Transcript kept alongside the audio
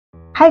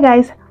Hi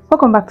guys,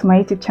 welcome back to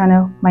my YouTube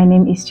channel. My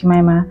name is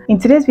Chimaima. In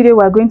today's video,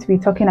 we are going to be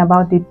talking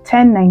about the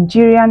 10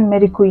 Nigerian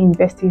medical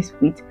universities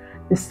with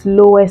the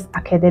slowest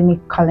academic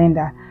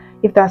calendar.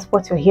 If that's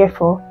what you're here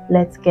for,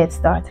 let's get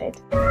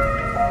started.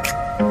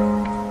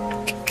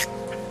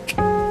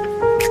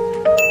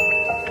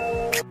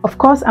 Of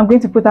course, I'm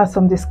going to put out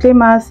some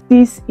disclaimers.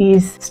 This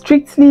is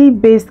strictly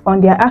based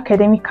on their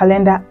academic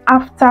calendar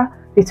after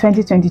the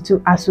 2022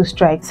 ASUU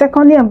strike.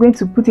 Secondly, I'm going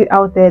to put it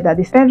out there that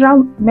the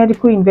federal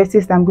medical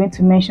universities that I'm going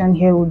to mention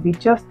here will be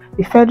just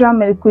the federal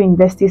medical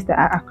universities that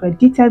are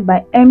accredited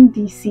by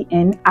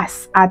MDCN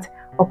as at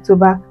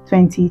October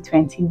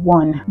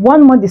 2021.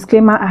 One more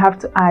disclaimer I have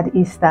to add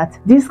is that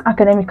this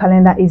academic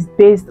calendar is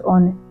based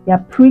on their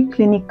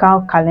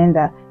preclinical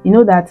calendar. You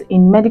know that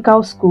in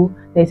medical school,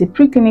 there's a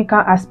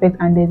preclinical aspect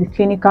and there's a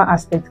clinical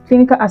aspect.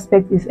 Clinical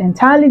aspect is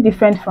entirely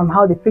different from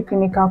how the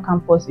preclinical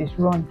campus is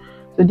run.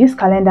 So this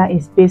calendar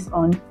is based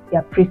on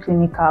their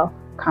preclinical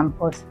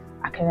campus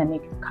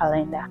academic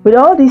calendar. With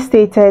all this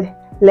stated,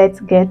 let's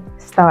get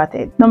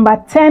started. Number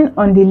 10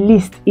 on the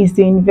list is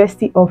the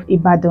University of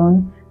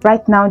Ibadan.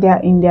 Right now, they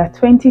are in their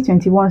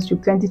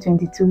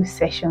 2021-2022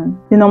 session.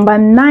 The number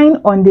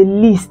 9 on the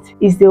list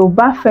is the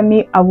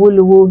Obafemi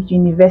Awolowo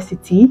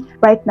University.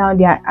 Right now,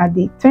 they are at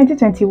the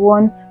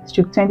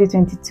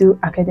 2021-2022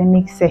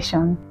 academic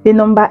session. The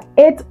number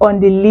 8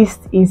 on the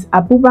list is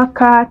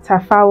Abubakar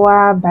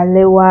Tafawa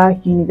Balewa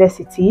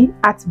University,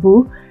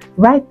 ATBU.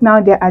 Right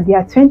now, they are at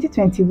their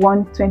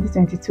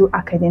 2021-2022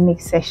 academic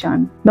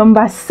session.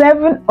 Number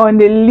 7 on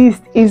the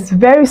list is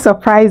very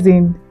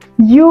surprising.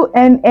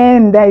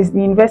 UNN, that is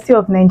the University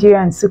of Nigeria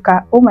and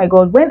Nsukka. Oh my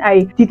god, when I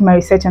did my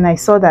research and I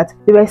saw that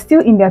they were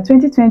still in their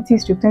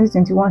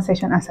 2020-2021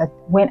 session as at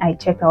when I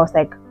checked, I was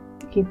like,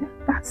 okay,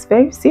 that's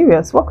very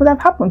serious. What could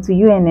have happened to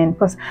UNN?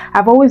 Because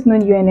I've always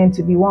known UNN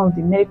to be one of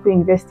the medical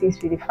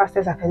universities with the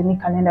fastest academic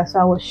calendar, so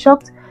I was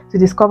shocked to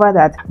discover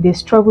that they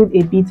struggled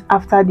a bit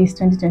after this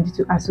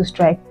 2022 ASUU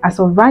strike. As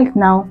of right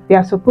now, they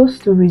are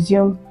supposed to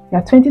resume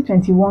their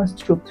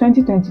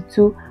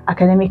 2021-2022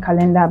 academic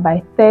calendar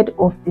by 3rd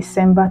of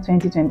December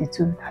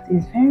 2022. That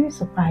is very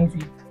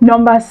surprising.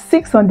 Number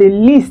 6 on the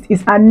list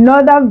is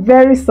another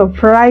very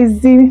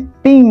surprising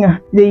thing,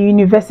 the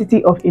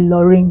University of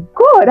Ilorin.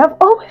 God, I've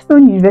always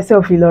known University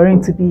of Ilorin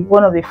to be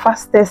one of the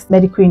fastest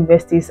medical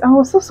universities. I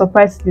was so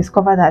surprised to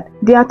discover that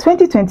their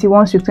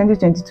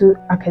 2021-2022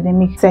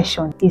 academic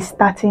session is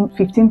starting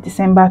 15th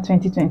December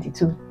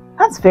 2022.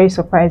 That's very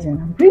surprising.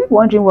 I'm really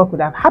wondering what could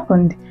have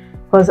happened,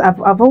 because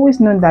I've always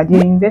known that the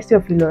University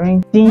of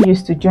Ilorin didn't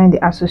used to join the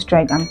ASUU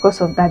strike, and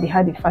because of that they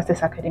had the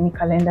fastest academic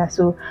calendar.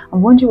 So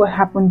I'm wondering what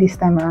happened this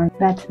time around,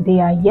 that they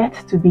are yet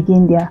to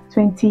begin their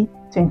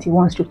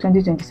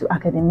 2021-2022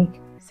 academic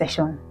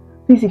session.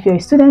 Please, if you're a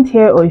student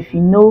here or if you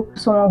know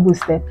someone who's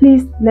there,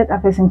 please let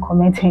that person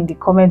comment in the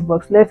comment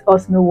box. Let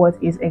us know what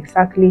is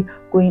exactly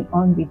going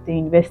on with the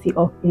University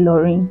of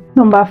Ilorin.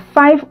 Number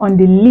 5 on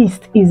the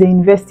list is the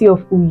University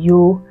of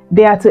Uyo.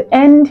 They are to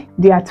end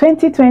their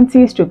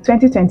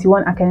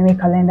 2020-2021 academic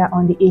calendar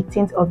on the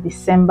 18th of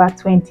December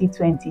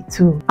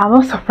 2022. I'm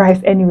not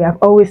surprised anyway. I've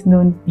always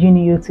known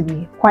UNIO to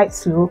be quite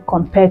slow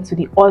compared to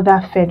the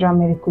other federal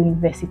medical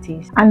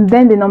universities. And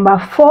then the number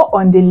 4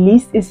 on the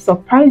list is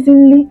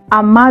surprisingly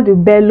Ahmadu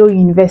Bello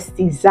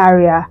University,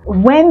 Zaria.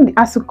 When the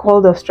ASUU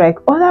called off strike,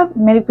 other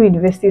medical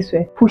universities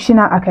were pushing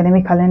out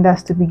academic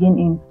calendars to begin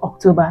in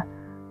October.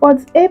 But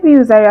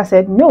ABU Zaria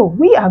said, no,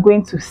 we are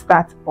going to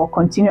start or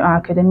continue our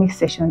academic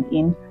session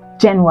in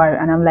January.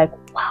 And I'm like,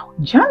 wow,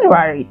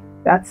 January?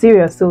 That's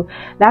serious. So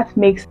that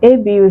makes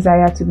ABU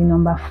Zaria to be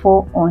number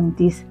 4 on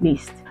this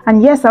list.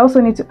 And yes, I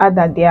also need to add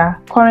that they are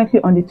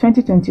currently on the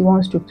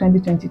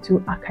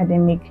 2021-2022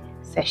 academic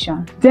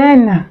session.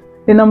 Then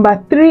the number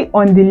 3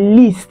 on the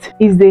list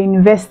is the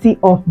University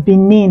of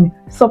Benin.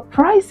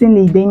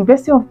 Surprisingly, the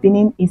University of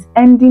Benin is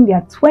ending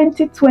their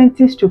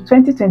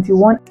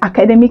 2020-2021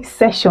 academic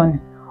session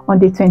on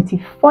the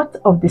 24th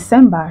of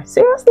December.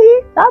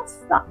 Seriously, that's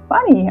not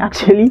funny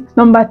actually.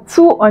 Number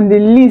 2 on the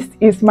list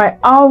is my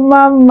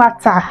alma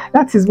mater.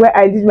 That is where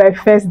I did my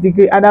first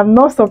degree, and I'm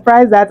not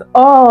surprised at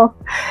all.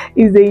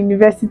 Is the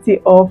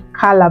University of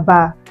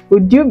Calabar.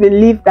 Would you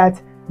believe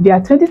that their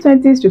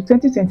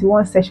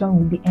 2020-2021 session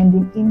will be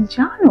ending in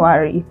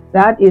January?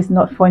 That is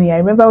not funny. I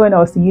remember when I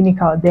was in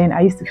Unical then,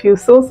 I used to feel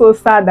so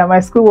sad that my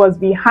school was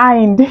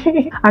behind.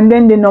 And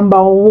then the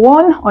number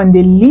 1 on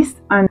the list,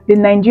 and the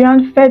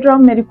Nigerian Federal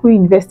Medical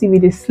University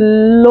with the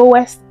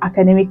slowest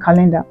academic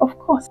calendar. Of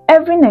course,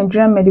 every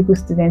Nigerian medical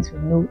student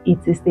will know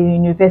it is the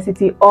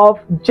University of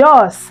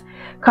Jos.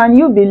 Can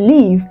you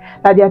believe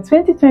that their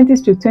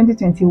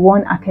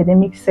 2020-2021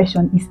 academic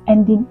session is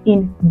ending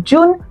in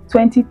June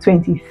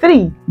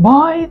 2023?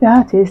 Boy,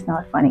 that is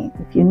not funny.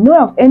 If you know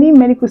of any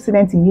medical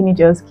student in uni,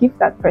 just give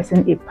that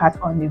person a pat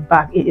on the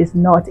back. It is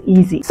not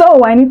easy.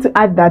 So I need to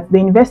add that the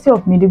University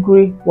of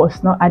Maiduguri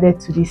was not added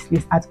to this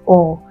list at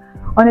all.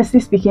 Honestly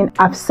speaking,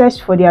 I've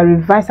searched for their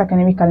revised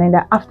academic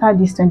calendar after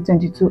this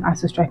 2022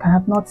 ASUU strike. I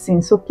have not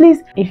seen. So please,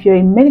 if you're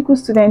a medical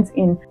student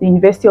in the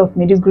University of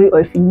Maiduguri, or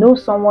if you know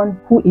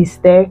someone who is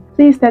there,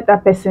 please let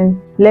that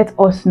person let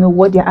us know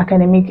what their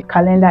academic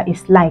calendar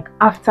is like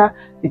after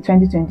the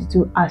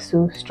 2022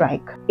 ASUU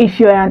strike. If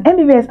you're an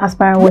MBBS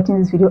aspirant watching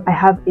this video, I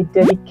have a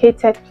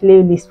dedicated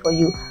playlist for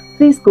you.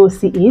 Please go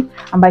see it,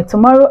 and by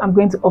tomorrow I'm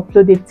going to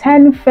upload the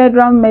 10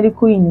 federal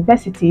medical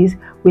universities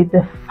with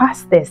the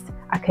fastest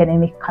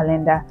academic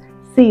calendar.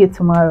 See you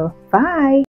tomorrow. Bye.